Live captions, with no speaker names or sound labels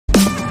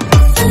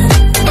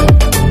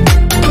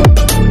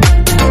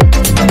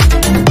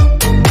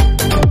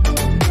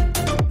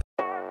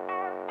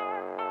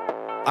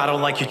I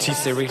don't like your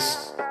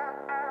T-Series.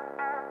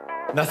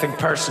 Nothing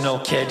personal,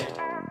 kid.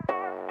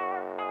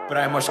 But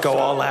I must go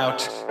all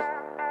out.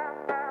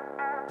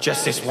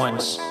 Just this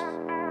once.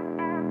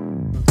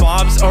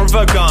 Bob's or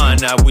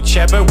Vagana,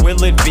 whichever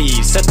will it be.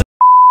 Set the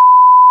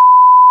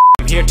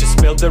I'm here to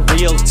spill the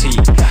real tea.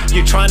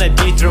 You tryna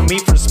dethrone me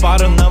from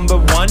spot on number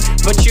one,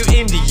 but you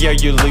in the air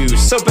you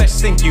lose, so best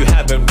think you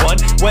haven't won.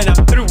 When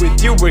I'm through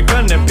with you, we're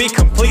gonna be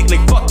completely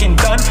fucking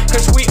done,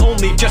 cause we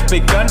only just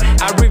begun.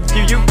 I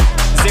review you,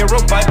 zero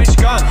vibe is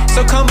gone.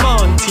 So come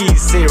on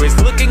T-Series,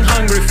 looking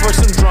hungry for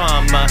some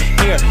drama.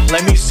 Here,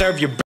 let me serve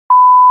you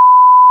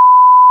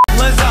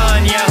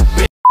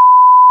lasagna.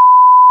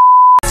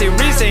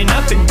 Series ain't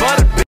nothing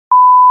but a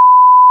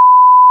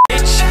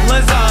bitch.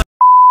 Lasagna.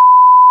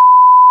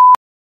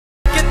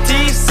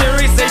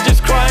 T-Series, they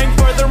just crying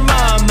for their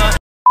mama.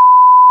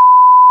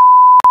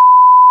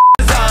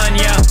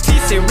 Lasagna.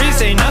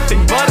 T-Series ain't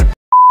nothing but a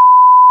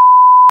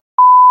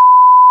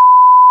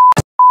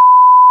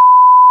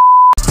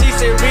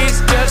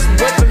T-Series just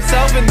with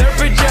himself in their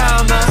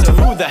pajamas. So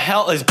who the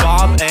hell is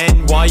Bob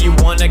and why you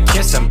wanna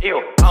kiss him?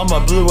 Ew. I'm a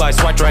blue-eyed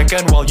white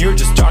dragon while you're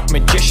just dark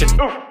magician.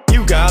 Oof.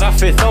 You got a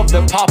fifth of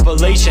the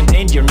population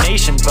in your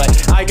nation,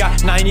 but I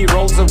got 90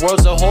 rolls of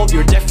worlds to hold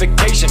your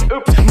defecation.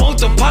 Oops.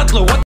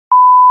 Multipatlo, what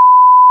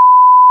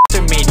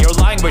to mean? Your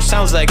language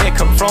sounds like it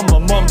come from a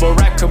mumble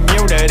rap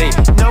community.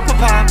 No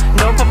papa,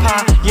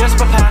 yes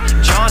papa,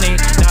 Johnny.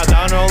 Now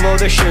down all of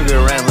the sugar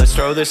and let's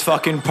throw this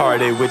fucking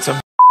party with some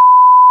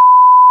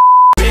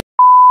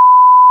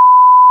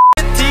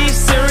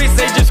T-Series,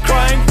 they just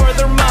crying for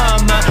their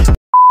mama.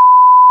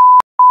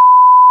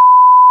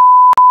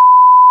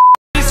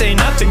 This ain't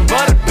nothing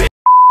but a bitch.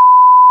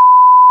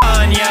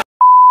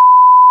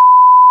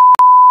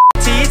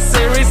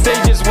 T-Series, they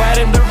just wet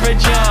in their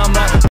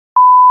pajama.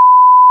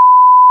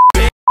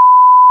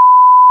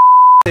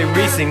 They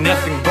reason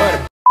nothing but